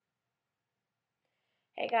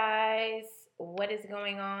Hey guys, what is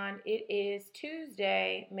going on? It is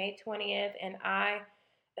Tuesday, May 20th, and I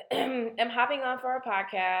am hopping on for a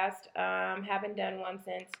podcast. Haven't done one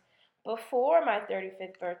since before my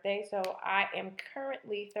 35th birthday, so I am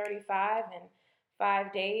currently 35 in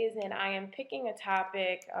 5 days, and I am picking a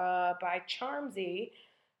topic by Charmzy,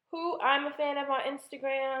 who I'm a fan of on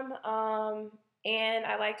Instagram, and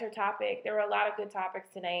I liked her topic. There were a lot of good topics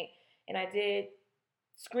tonight, and I did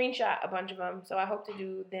screenshot a bunch of them, so I hope to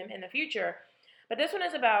do them in the future. But this one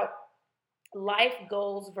is about life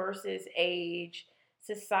goals versus age,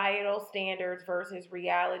 societal standards versus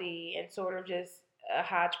reality, and sort of just a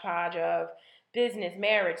hodgepodge of business,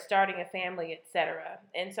 marriage, starting a family, etc.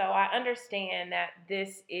 And so I understand that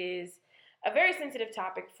this is a very sensitive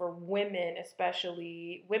topic for women,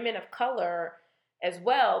 especially women of color as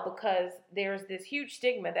well, because there's this huge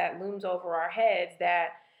stigma that looms over our heads that,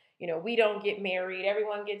 we don't get married,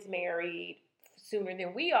 everyone gets married sooner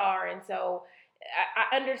than we are. And so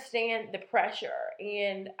I understand the pressure,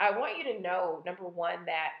 and I want you to know, number one,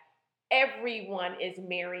 that everyone is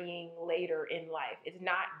marrying later in life. It's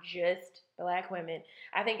not just Black women.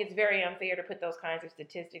 I think it's very unfair to put those kinds of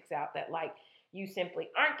statistics out that, like, you simply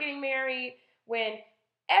aren't getting married when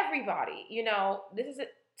everybody, this is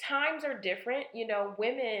times are different.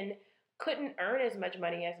 Women couldn't earn as much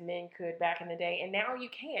money as men could back in the day, and now you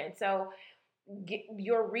can. So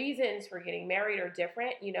your reasons for getting married are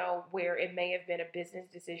different, where it may have been a business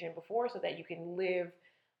decision before so that you can live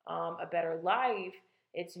a better life.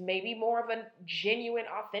 It's maybe more of a genuine,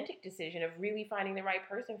 authentic decision of really finding the right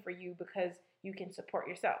person for you because you can support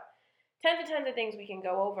yourself. Tons of things we can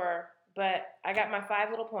go over, but I got my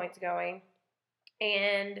 5 little points going.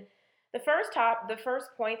 And the first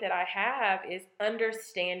point that I have is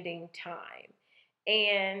understanding time.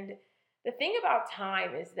 And the thing about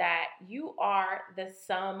time is that you are the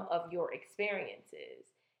sum of your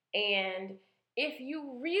experiences. And if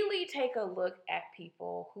you really take a look at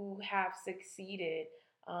people who have succeeded,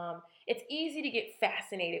 it's easy to get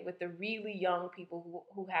fascinated with the really young people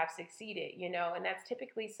who have succeeded, and that's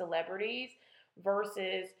typically celebrities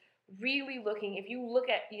versus really looking, if you look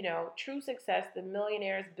at, true success, the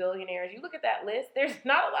millionaires, billionaires, you look at that list, there's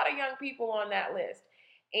not a lot of young people on that list.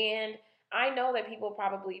 And I know that people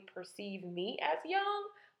probably perceive me as young,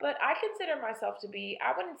 but I consider myself to be,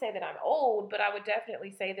 I wouldn't say that I'm old, but I would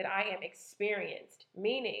definitely say that I am experienced,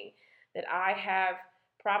 meaning that I have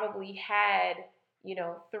probably had,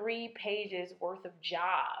 3 pages worth of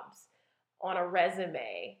jobs on a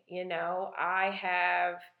resume. I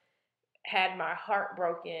have had my heart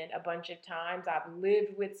broken a bunch of times. I've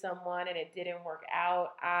lived with someone and it didn't work out.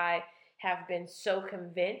 I have been so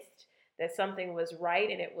convinced that something was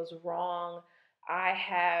right and it was wrong. I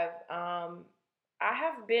have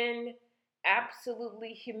been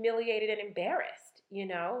absolutely humiliated and embarrassed,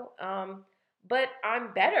 but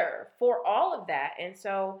I'm better for all of that. And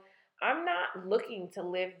so I'm not looking to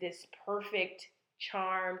live this perfect,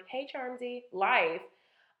 charmed, hey Charmsy, life.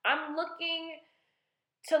 I'm looking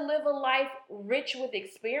to live a life rich with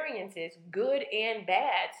experiences, good and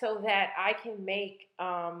bad, so that I can make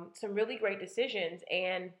some really great decisions.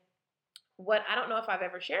 And what, I don't know if I've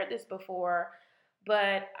ever shared this before,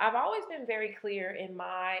 but I've always been very clear in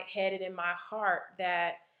my head and in my heart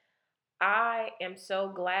that I am so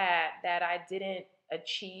glad that I didn't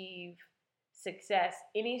achieve success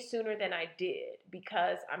any sooner than I did,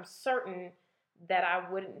 because I'm certain that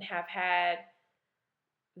I wouldn't have had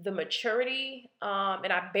the maturity,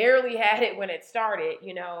 and I barely had it when it started.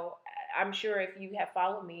 I'm sure if you have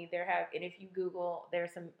followed me, and if you Google,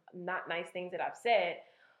 there's some not nice things that I've said,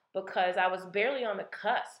 because I was barely on the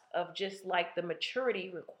cusp of just like the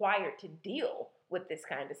maturity required to deal with this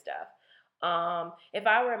kind of stuff. If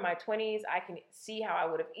I were in my 20s, I can see how I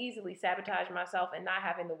would have easily sabotaged myself and not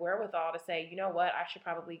having the wherewithal to say, you know what, I should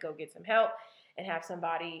probably go get some help and have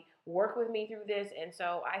somebody work with me through this. And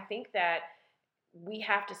so I think that we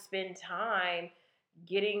have to spend time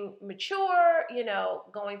getting mature,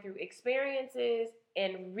 going through experiences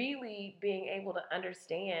and really being able to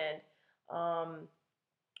understand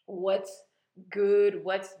what's good,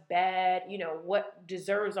 what's bad, what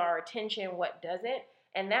deserves our attention, what doesn't.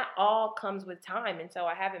 And that all comes with time. And so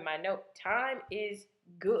I have in my note, time is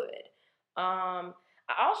good. I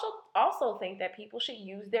also think that people should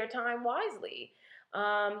use their time wisely.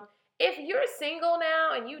 If you're single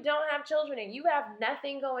now and you don't have children and you have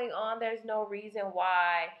nothing going on, there's no reason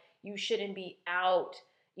why you shouldn't be out,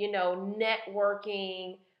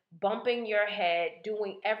 networking, bumping your head,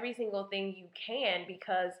 doing every single thing you can,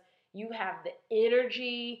 because you have the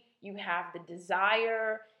energy, you have the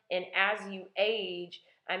desire, and as you age,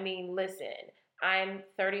 I mean, listen, I'm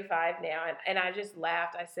 35 now, and I just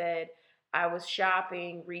laughed. I said, I was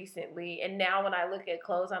shopping recently, and now when I look at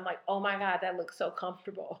clothes, I'm like, oh my God, that looks so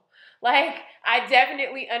comfortable. Like, I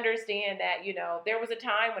definitely understand that, there was a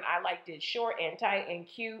time when I like did short and tight and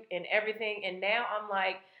cute and everything, and now I'm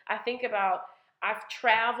like, I think about, I've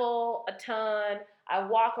traveled a ton, I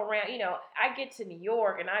walk around, I get to New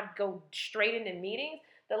York and I go straight into meetings.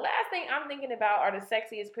 The last thing I'm thinking about are the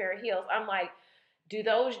sexiest pair of heels. I'm like, do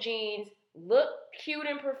those jeans look cute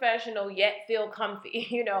and professional yet feel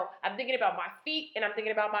comfy? I'm thinking about my feet and I'm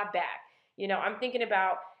thinking about my back. I'm thinking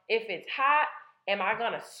about, if it's hot, am I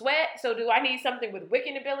gonna sweat? So do I need something with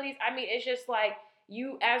wicking abilities? I mean, it's just like,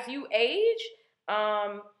 as you age,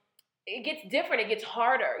 it gets different. It gets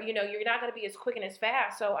harder. You're not going to be as quick and as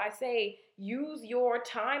fast. So I say, use your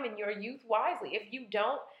time and your youth wisely.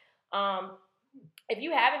 Um, if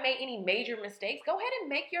you haven't made any major mistakes, go ahead and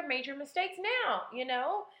make your major mistakes now.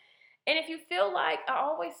 And if you feel like, I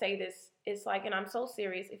always say this, it's like, and I'm so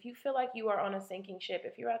serious, if you feel like you are on a sinking ship,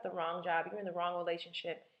 if you're at the wrong job, you're in the wrong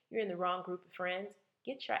relationship, you're in the wrong group of friends,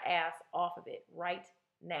 get your ass off of it right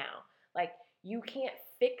now. Like, you can't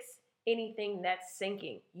fix anything that's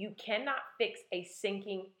sinking. You cannot fix a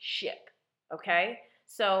sinking ship. Okay?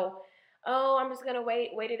 So, oh, I'm just gonna wait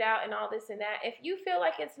it out and all this and that. If you feel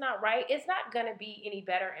like it's not right, it's not gonna be any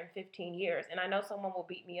better in 15 years. And I know someone will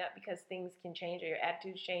beat me up because things can change or your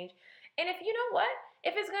attitudes change. And if you know what,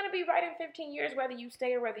 if it's gonna be right in 15 years, whether you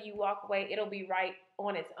stay or whether you walk away, it'll be right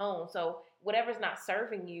on its own. So whatever's not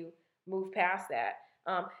serving you, move past that.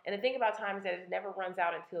 And the thing about time is that it never runs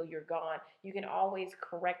out until you're gone. You can always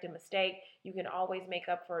correct a mistake. You can always make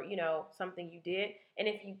up for, something you did. And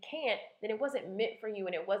if you can't, then it wasn't meant for you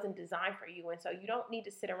and it wasn't designed for you. And so you don't need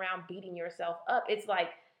to sit around beating yourself up. It's like,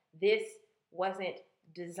 this wasn't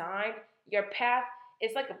designed. Your path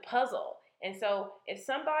is like a puzzle. And so if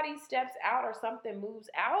somebody steps out or something moves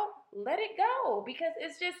out, let it go, because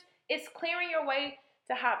it's clearing your way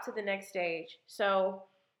to hop to the next stage. So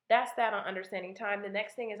that's that on understanding time. The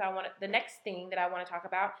next thing that I want to talk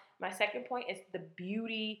about, my second point, is the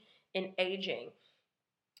beauty in aging.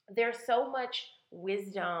 There's so much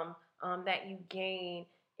wisdom that you gain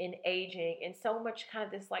in aging, and so much kind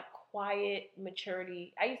of this like quiet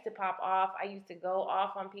maturity. I used to pop off. I used to go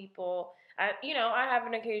off on people. I have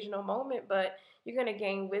an occasional moment, but you're gonna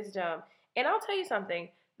gain wisdom. And I'll tell you something.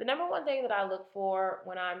 The number one thing that I look for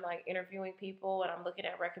when I'm like interviewing people and I'm looking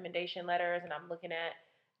at recommendation letters and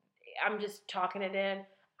I'm just talking to them.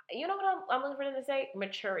 You know what I'm looking for them to say?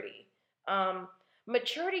 Maturity.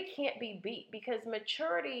 Maturity can't be beat, because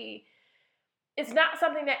maturity is not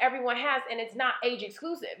something that everyone has, and it's not age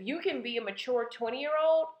exclusive. You can be a mature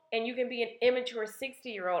 20-year-old and you can be an immature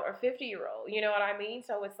 60-year-old or 50-year-old. You know what I mean?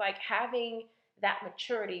 So it's like having that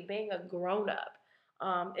maturity, being a grown up,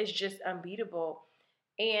 is just unbeatable.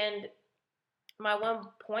 And my one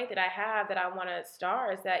point that I have that I want to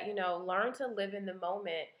star is that, learn to live in the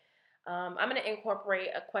moment. I'm going to incorporate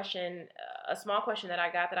a small question that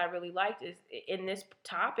I got that I really liked is in this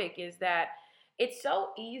topic, is that it's so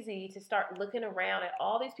easy to start looking around at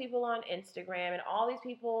all these people on Instagram and all these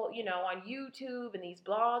people, on YouTube and these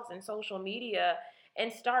blogs and social media,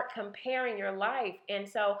 and start comparing your life. And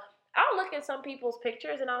so I'll look at some people's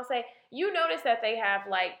pictures and I'll say, you notice that they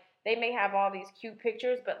may have all these cute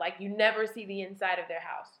pictures, but like you never see the inside of their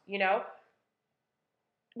house.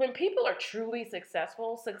 When people are truly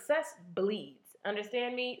successful, success bleeds.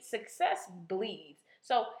 Understand me? Success bleeds.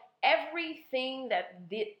 So everything that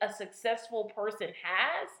a successful person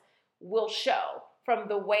has will show, from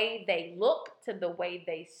the way they look to the way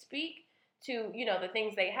they speak to, the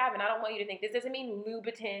things they have. And I don't want you to think this doesn't mean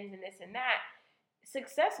Louboutins and this and that.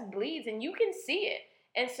 Success bleeds and you can see it.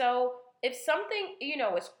 And so if something,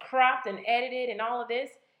 is cropped and edited and all of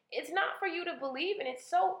this, it's not for you to believe. And it's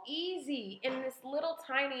so easy in this little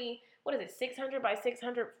tiny, 600 by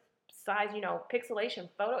 600 size, pixelation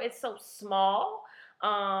photo. It's so small.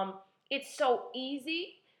 It's so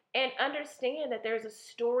easy. And understand that there's a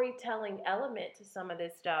storytelling element to some of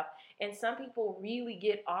this stuff. And some people really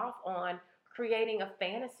get off on creating a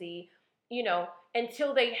fantasy,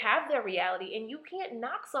 until they have their reality. And you can't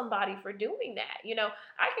knock somebody for doing that.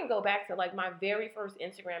 I can go back to like my very first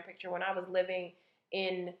Instagram picture when I was living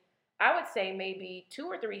in, I would say maybe 2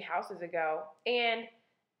 or 3 houses ago. And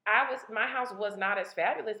my house was not as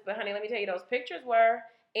fabulous, but honey, let me tell you, those pictures were,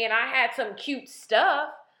 and I had some cute stuff.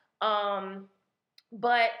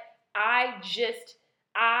 But I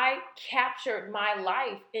captured my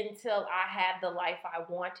life until I had the life I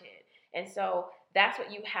wanted. And so that's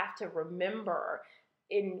what you have to remember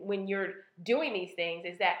when you're doing these things,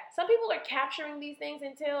 is that some people are capturing these things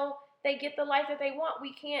until they get the life that they want.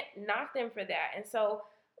 We can't knock them for that. And so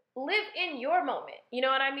live in your moment. You know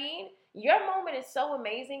what I mean? Your moment is so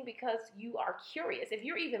amazing because you are curious. If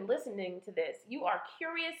you're even listening to this, you are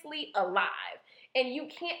curiously alive, and you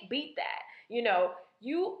can't beat that.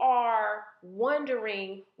 You are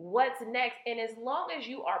wondering what's next. And as long as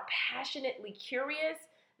you are passionately curious,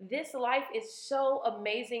 this life is so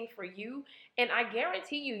amazing for you. And I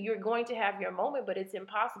guarantee you, you're going to have your moment, but it's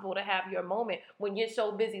impossible to have your moment when you're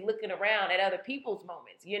so busy looking around at other people's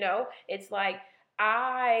moments. It's like,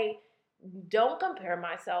 I don't compare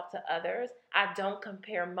myself to others. I don't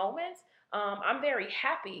compare moments. I'm very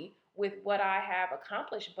happy with what I have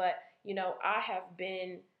accomplished, but I have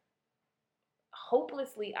been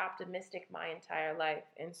hopelessly optimistic my entire life.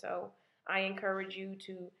 And so I encourage you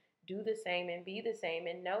to do the same and be the same,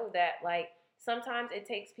 and know that, like, sometimes it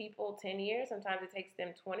takes people 10 years, sometimes it takes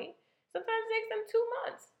them 20, sometimes it takes them 2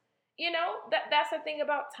 months. That's the thing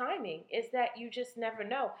about timing, is that you just never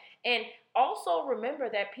know. And also remember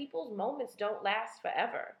that people's moments don't last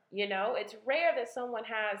forever. It's rare that someone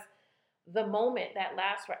has the moment that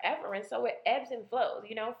lasts forever. And so it ebbs and flows.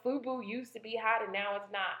 FUBU used to be hot and now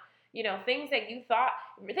it's not. Things that you thought,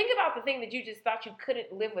 think about the thing that you just thought you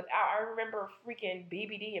couldn't live without. I remember freaking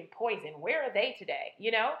BBD and Poison. Where are they today?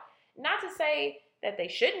 Not to say that they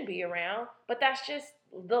shouldn't be around, but that's just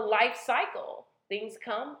the life cycle. Things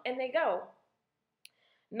come and they go.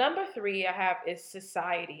 Number 3 I have is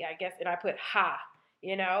society, I guess, and I put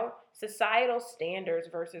societal standards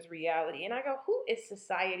versus reality. And I go, who is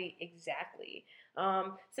society exactly?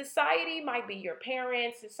 Society might be your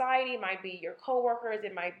parents, society might be your coworkers,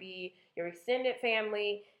 it might be your extended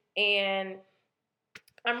family. And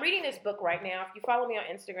I'm reading this book right now. If you follow me on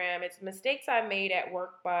Instagram, it's Mistakes I Made at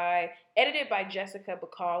Work, edited by Jessica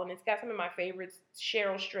Bacall, and it's got some of my favorites,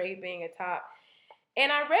 Cheryl Strayed being a top. And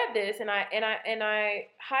I read this and I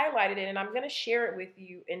highlighted it, and I'm going to share it with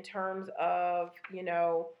you in terms of,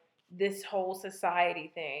 this whole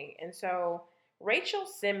society thing. And so Rachel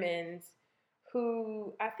Simmons,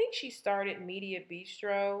 who I think she started Media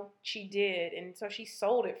Bistro, she did. And so she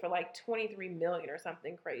sold it for like 23 million or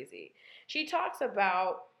something crazy. She talks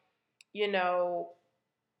about,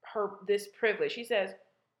 this privilege. She says,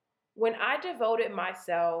 when I devoted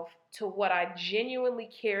myself to what I genuinely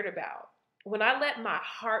cared about, when I let my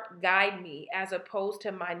heart guide me as opposed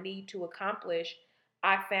to my need to accomplish,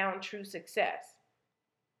 I found true success.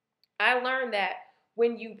 I learned that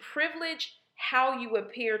when you privilege how you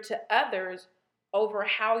appear to others over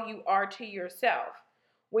how you are to yourself,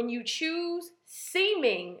 when you choose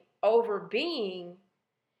seeming over being,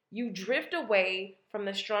 you drift away from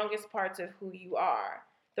the strongest parts of who you are.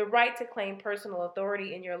 The right to claim personal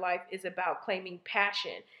authority in your life is about claiming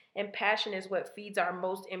passion. And passion is what feeds our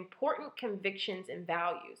most important convictions and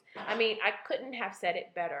values. I mean, I couldn't have said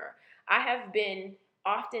it better. I have been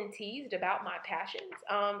often teased about my passions.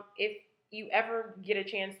 If you ever get a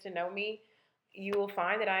chance to know me, you will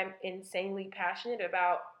find that I'm insanely passionate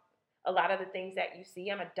about a lot of the things that you see.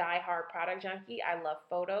 I'm a diehard product junkie. I love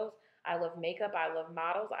photos. I love makeup. I love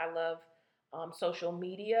models. I love social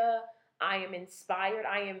media. I am inspired.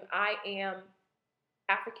 I am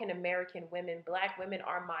African American women. Black women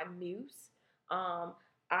are my muse.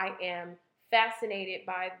 I am fascinated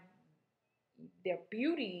by their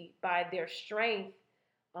beauty, by their strength,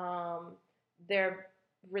 their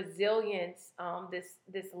resilience,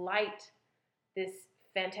 this light, this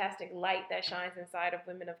fantastic light that shines inside of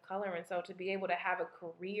women of color. And so to be able to have a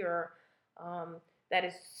career that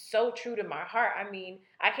is so true to my heart. I mean,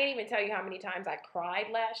 I can't even tell you how many times I cried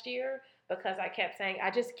last year because I kept saying, I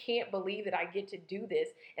just can't believe that I get to do this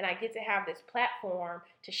and I get to have this platform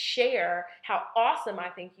to share how awesome I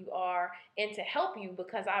think you are and to help you,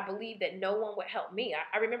 because I believe that no one would help me.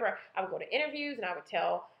 I remember I would go to interviews and I would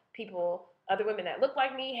tell people, other women that look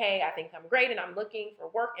like me, hey, I think I'm great and I'm looking for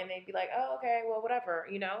work, and they'd be like, oh, okay, well, whatever,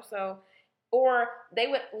 so, or they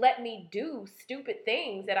would let me do stupid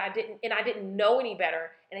things that I didn't know any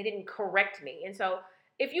better, and they didn't correct me. And so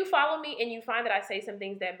if you follow me and you find that I say some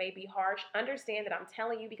things that may be harsh, understand that I'm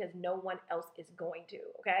telling you because no one else is going to,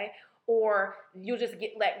 okay? Or you'll just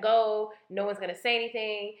get let go, no one's going to say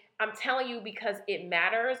anything. I'm telling you because it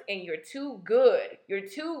matters, and you're too good. You're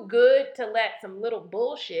too good to let some little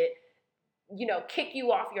bullshit kick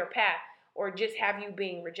you off your path or just have you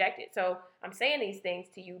being rejected. So I'm saying these things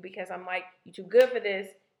to you because I'm like, you're too good for this.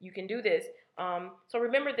 You can do this. So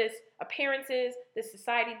remember this: appearances, this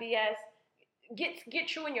society BS. Get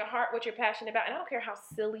true in your heart what you're passionate about. And I don't care how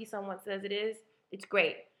silly someone says it is. It's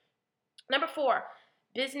great. Number 4,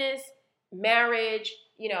 business, marriage.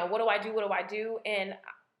 What do I do? What do I do? And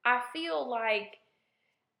I feel like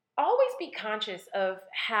always be conscious of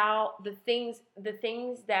how the things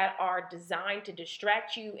that are designed to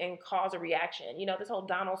distract you and cause a reaction. This whole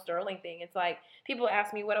Donald Sterling thing. It's like people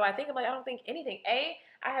ask me, what do I think? I'm like, I don't think anything. I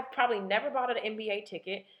have probably never bought an NBA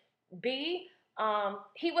ticket. B,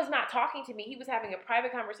 he was not talking to me. He was having a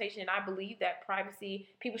private conversation, and I believe that privacy,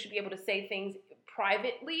 people should be able to say things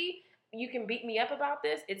privately. You can beat me up about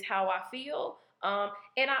this. It's how I feel.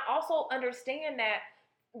 And I also understand that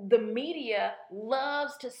the media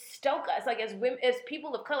loves to stoke us, like as women, as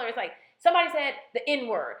people of color. It's like somebody said the N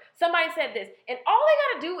word, somebody said this, and all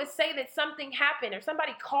they got to do is say that something happened or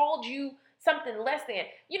somebody called you something less than.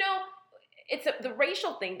 It's the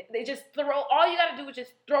racial thing. They just throw, all you got to do is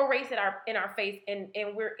just throw race in our face, and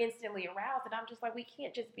we're instantly aroused. And I'm just like, we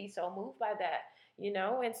can't just be so moved by that.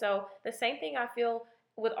 And so the same thing I feel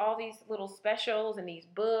with all these little specials and these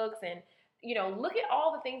books, and look at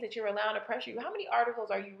all the things that you're allowing to pressure you. How many articles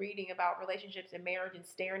are you reading about relationships and marriage and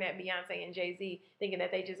staring at Beyonce and Jay-Z thinking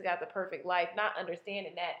that they just got the perfect life, not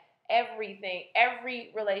understanding that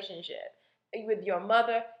every relationship with your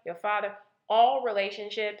mother, your father, all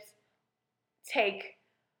relationships take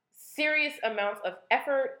serious amounts of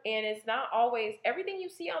effort, and it's not always everything you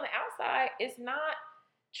see on the outside is not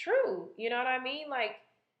true. You know what I mean? Like,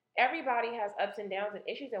 everybody has ups and downs and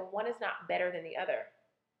issues, and one is not better than the other.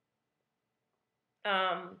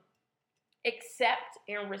 um, Accept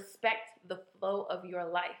and respect the flow of your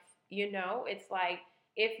life. It's like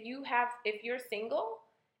if you're single,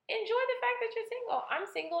 enjoy the fact that you're single. I'm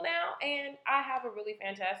single now, and I have a really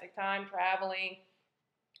fantastic time traveling,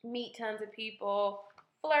 meet tons of people,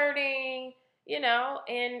 flirting,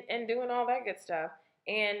 and doing all that good stuff.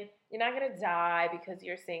 And you're not gonna die because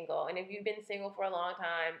you're single. And if you've been single for a long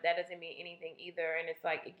time, that doesn't mean anything either. And it's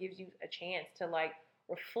like it gives you a chance to like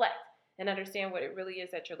reflect and understand what it really is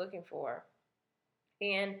that you're looking for.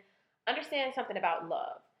 And understand something about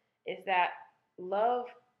love is that love,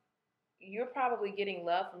 you're probably getting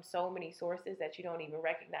love from so many sources that you don't even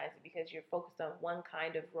recognize it because you're focused on one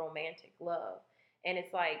kind of romantic love. And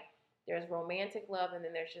it's like there's romantic love, and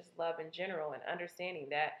then there's just love in general, and understanding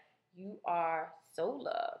that you are so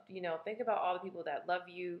loved. Think about all the people that love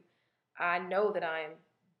you. I know that I am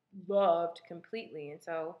loved completely. And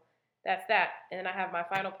so that's that. And then I have my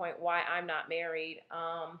final point, why I'm not married.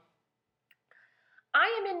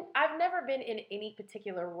 I've never been in any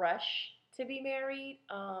particular rush to be married.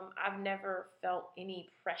 I've never felt any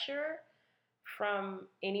pressure from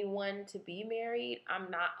anyone to be married. I'm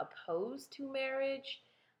not opposed to marriage.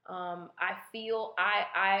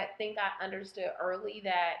 I think I understood early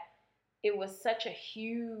that it was such a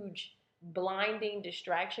huge blinding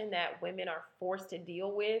distraction that women are forced to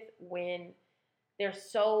deal with when there's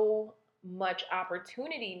so much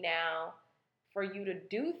opportunity now for you to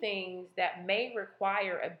do things that may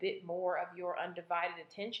require a bit more of your undivided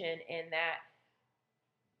attention, and that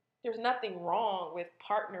there's nothing wrong with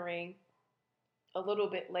partnering a little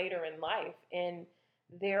bit later in life. And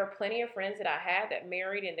there are plenty of friends that I had that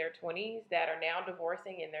married in their 20s that are now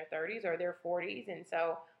divorcing in their 30s or their 40s. And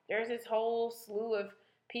so there's this whole slew of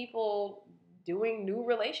people doing new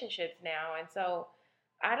relationships now. And so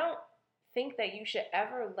I don't think that you should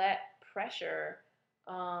ever let pressure,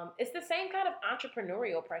 it's the same kind of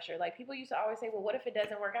entrepreneurial pressure. Like, people used to always say, well, what if it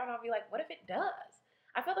doesn't work out? And I'll be like, what if it does?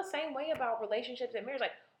 I feel the same way about relationships and marriage.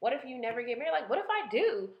 Like, what if you never get married? Like, what if I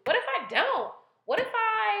do? What if I don't? What if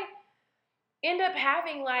I end up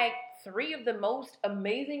having like three of the most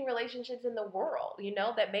amazing relationships in the world,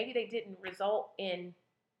 that maybe they didn't result in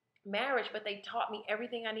marriage, but they taught me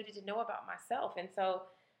everything I needed to know about myself. And so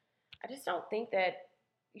I just don't think that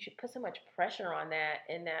you should put so much pressure on that,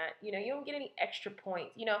 and that, you don't get any extra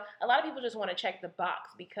points. A lot of people just want to check the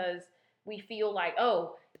box because we feel like,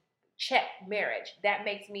 oh, check marriage.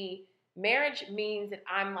 Marriage means that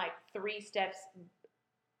I'm like 3 steps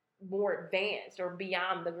more advanced or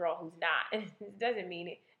beyond the girl who's not. And it doesn't mean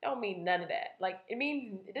it. Don't mean none of that. Like, it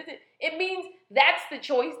means that's the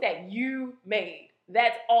choice that you made.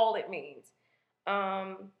 That's all it means.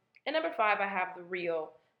 And number 5, I have the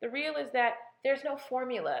real. The real is that there's no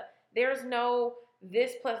formula. There's no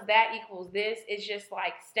this plus that equals this. It's just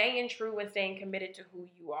like staying true and staying committed to who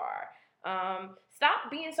you are.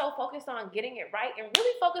 Stop being so focused on getting it right and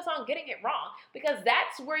really focus on getting it wrong, because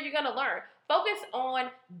that's where you're going to learn. Focus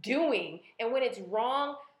on doing, and when it's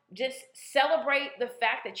wrong, just celebrate the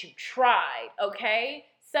fact that you tried, okay?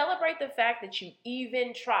 Celebrate the fact that you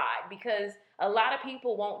even tried, because a lot of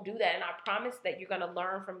people won't do that, and I promise that you're going to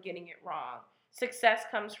learn from getting it wrong. Success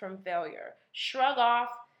comes from failure. Shrug off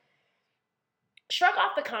shrug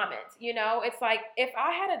off the comments. It's like if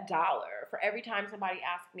I had $1 for every time somebody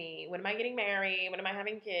asked me, when am I getting married? When am I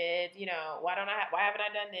having kids? Why haven't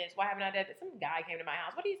I done this? Why haven't I done this? Some guy came to my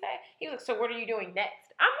house. What did he say? He was like, so what are you doing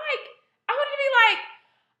next? I'm like, I want to be like,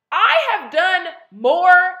 I have done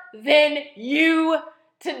more than you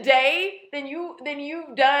today than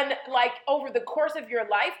you've done like over the course of your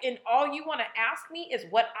life, and all you want to ask me is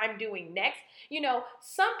what I'm doing next.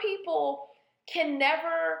 Some people can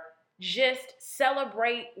never just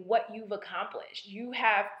celebrate what you've accomplished. You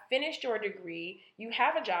have finished your degree, you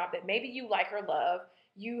have a job that maybe you like or love,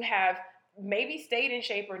 you have maybe stayed in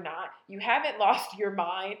shape or not, you haven't lost your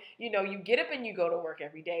mind, you get up and you go to work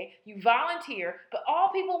every day, you volunteer, but all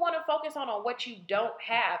people want to focus on what you don't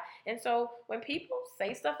have. And so when people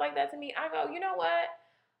say stuff like that to me, I go, you know what?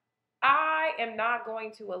 I am not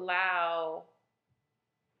going to allow,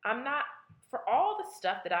 I'm not, for all the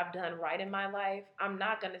stuff that I've done right in my life, I'm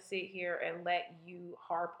not going to sit here and let you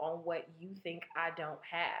harp on what you think I don't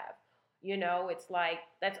have. It's like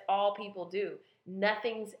that's all people do.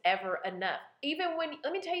 Nothing's ever enough. Even when,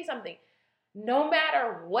 let me tell you something, no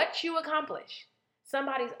matter what you accomplish,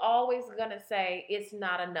 somebody's always going to say it's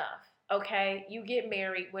not enough. Okay, you get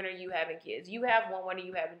married, when are you having kids? You have one, when are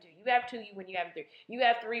you having two? You have two, when you having three. You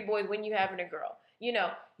have three boys, when you having a girl.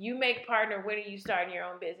 You make partner, when are you starting your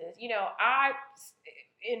own business?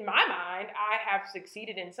 In my mind, I have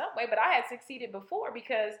succeeded in some way, but I had succeeded before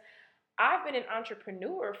because I've been an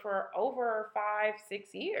entrepreneur for over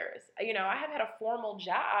 5-6 years. I have had a formal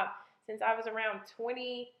job since I was around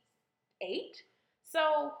 28.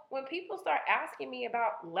 So when people start asking me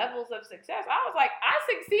about levels of success, I was like, I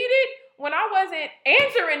succeeded when I wasn't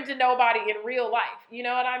answering to nobody in real life. You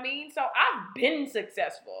know what I mean? So I've been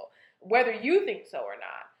successful, whether you think so or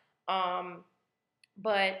not.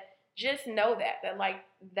 But just know that like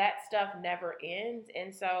that stuff never ends.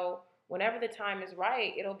 And so whenever the time is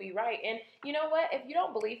right, it'll be right. And you know what? If you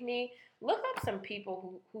don't believe me, look up some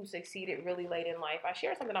people who succeeded really late in life. I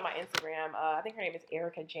shared something on my Instagram. I think her name is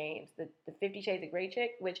Erica James, the 50 Shades of Grey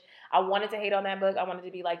chick, which I wanted to hate on that book. I wanted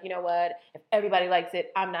to be like, you know what? If everybody likes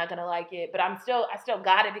it, I'm not going to like it. But I still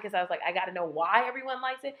got it because I was like, I got to know why everyone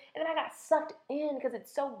likes it. And then I got sucked in because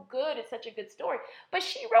it's so good. It's such a good story. But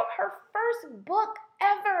she wrote her first book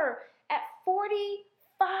ever at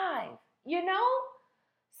 45,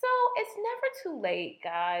 So it's never too late,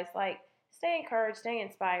 guys. Like, stay encouraged, stay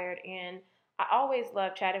inspired, and I always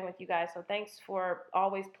love chatting with you guys. So thanks for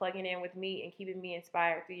always plugging in with me and keeping me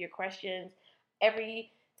inspired through your questions.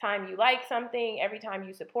 Every time you like something, every time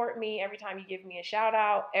you support me, every time you give me a shout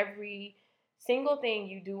out, every single thing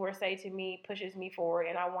you do or say to me pushes me forward.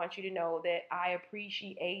 And I want you to know that I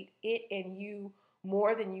appreciate it and you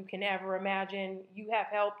more than you can ever imagine. You have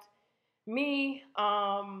helped me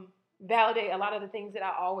validate a lot of the things that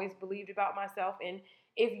I always believed about myself. And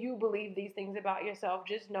if you believe these things about yourself,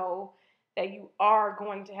 just know that you are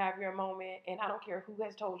going to have your moment. And I don't care who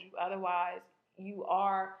has told you otherwise. You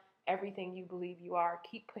are everything you believe you are.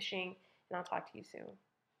 Keep pushing, and I'll talk to you soon.